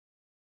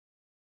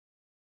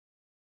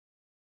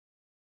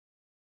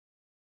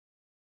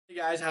Hey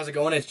guys, how's it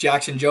going? It's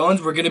Jackson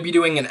Jones. We're going to be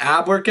doing an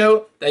ab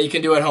workout that you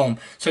can do at home.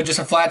 So just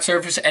a flat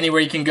surface,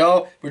 anywhere you can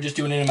go. We're just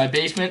doing it in my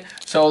basement.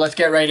 So let's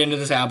get right into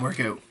this ab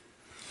workout.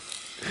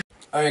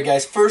 Alright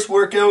guys, first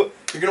workout,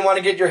 you're going to want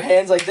to get your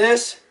hands like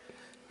this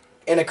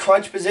in a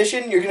crunch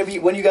position. You're going to be,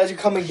 when you guys are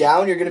coming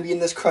down, you're going to be in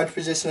this crunch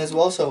position as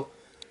well. So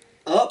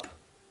up,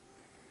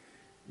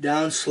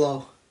 down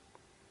slow.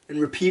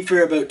 And repeat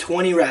for about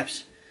 20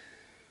 reps.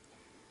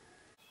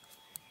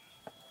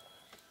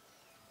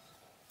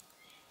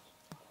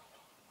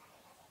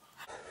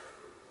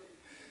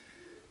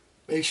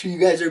 Make sure you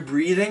guys are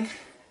breathing.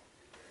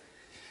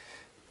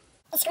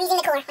 And squeezing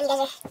the core when you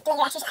guys are doing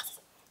your exercises.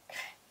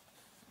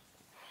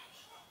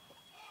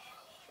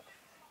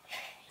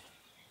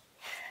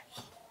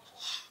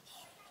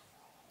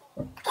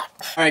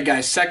 Alright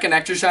guys, second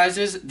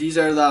exercises. These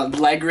are the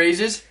leg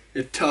raises.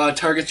 It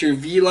targets your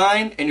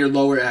V-line and your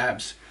lower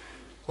abs.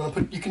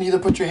 You can either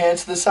put your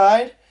hands to the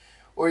side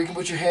or you can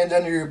put your hands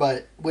under your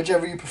butt,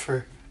 whichever you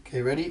prefer.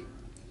 Okay, ready?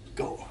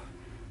 Go.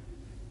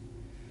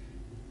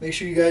 Make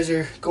sure you guys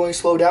are going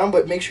slow down,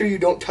 but make sure you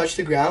don't touch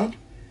the ground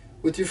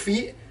with your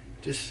feet.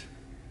 Just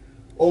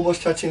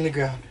almost touching the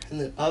ground.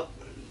 And then up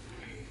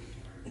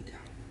and down.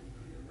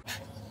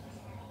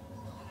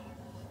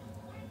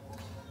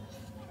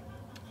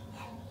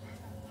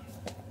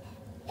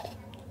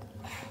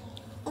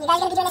 And you guys are going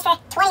to be doing this for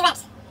 20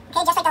 reps.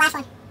 Okay, just like the last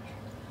one.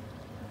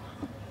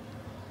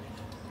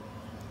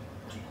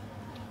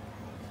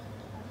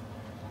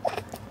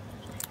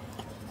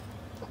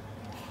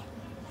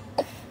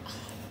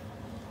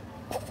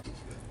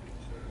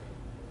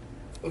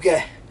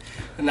 Okay,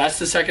 and that's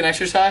the second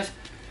exercise.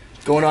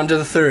 Going on to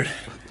the third.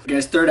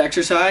 Guys, third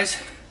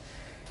exercise,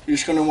 you're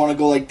just gonna wanna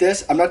go like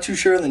this. I'm not too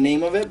sure of the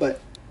name of it,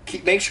 but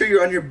make sure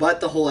you're on your butt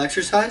the whole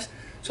exercise.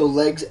 So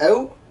legs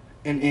out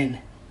and in.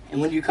 And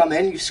when you come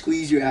in, you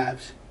squeeze your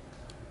abs.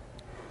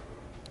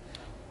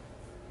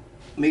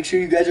 Make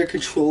sure you guys are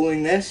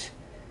controlling this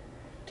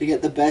to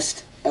get the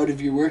best out of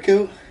your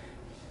workout.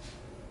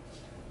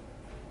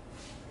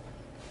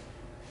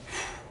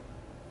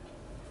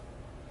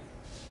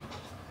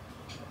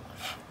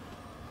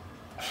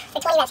 For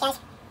 20 reps, guys.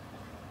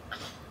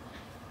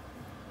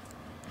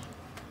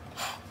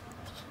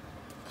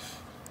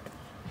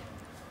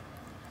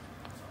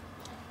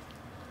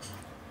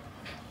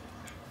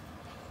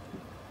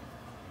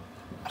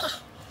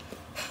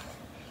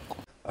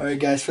 Alright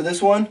guys, for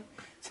this one,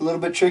 it's a little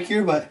bit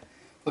trickier, but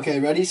okay,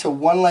 ready? So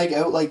one leg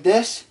out like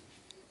this,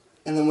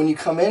 and then when you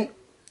come in,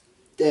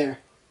 there,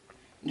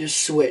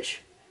 just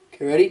switch.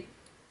 Okay, ready?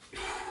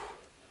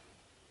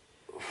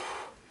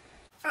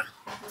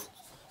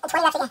 And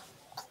 20 reps again.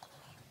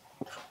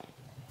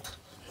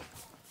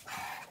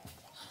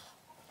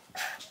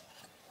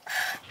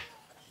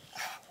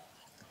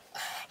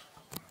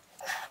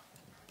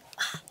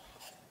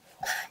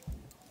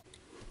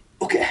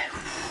 Okay.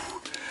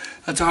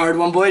 That's a hard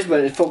one, boys,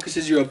 but it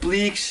focuses your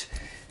obliques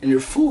and your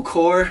full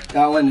core.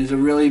 That one is a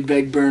really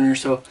big burner,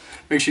 so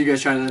make sure you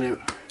guys try that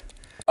out.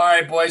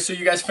 Alright, boys, so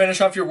you guys finish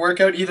off your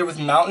workout either with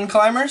mountain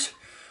climbers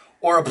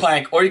or a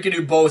plank, or you can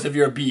do both if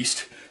you're a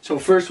beast. So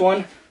first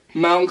one,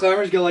 mountain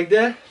climbers, go like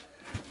that.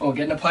 Oh,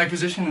 get in a plank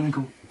position and then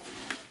go.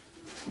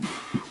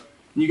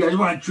 And you guys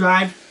want to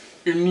drive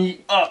your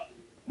knee up.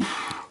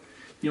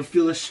 You'll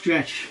feel a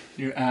stretch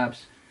in your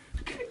abs.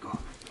 Okay, go.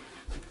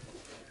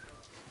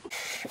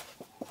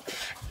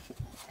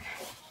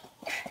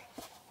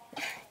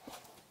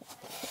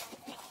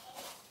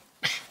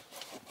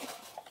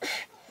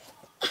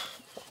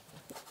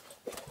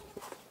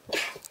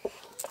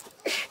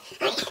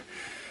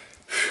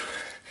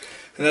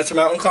 And that's a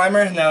mountain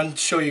climber. Now I'll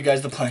show you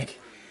guys the plank.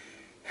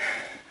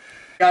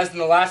 Guys,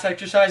 and the last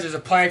exercise is a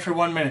plank for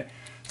 1 minute.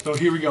 So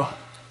here we go.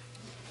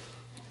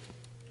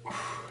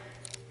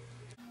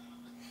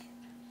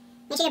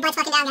 Make sure your butt's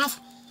fucking down, guys.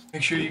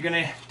 Make sure you're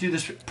gonna do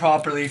this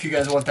properly if you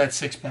guys want that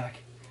six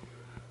pack.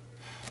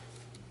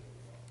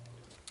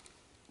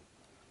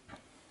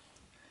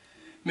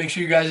 Make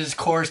sure you guys'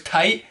 core is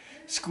tight,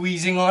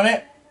 squeezing on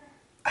it.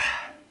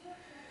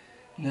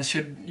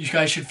 And you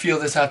guys should feel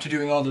this after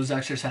doing all those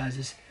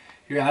exercises.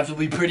 You're abs will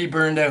be pretty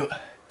burned out.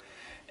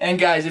 And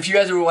guys, if you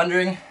guys are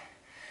wondering,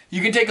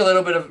 you can take a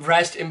little bit of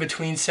rest in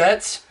between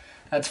sets.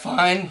 That's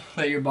fine.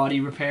 Let your body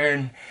repair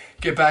and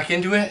get back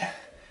into it.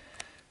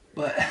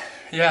 But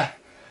yeah.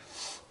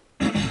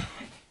 Phone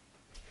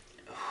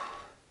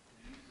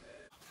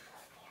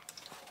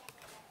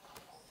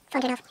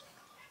turn off.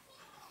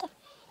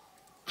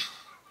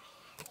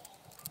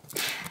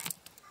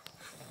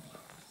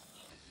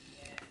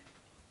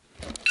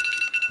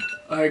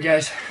 Alright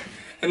guys,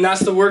 and that's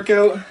the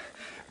workout.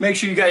 Make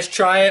sure you guys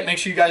try it, make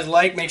sure you guys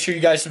like, make sure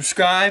you guys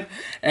subscribe,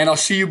 and I'll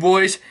see you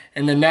boys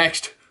in the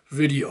next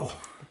video.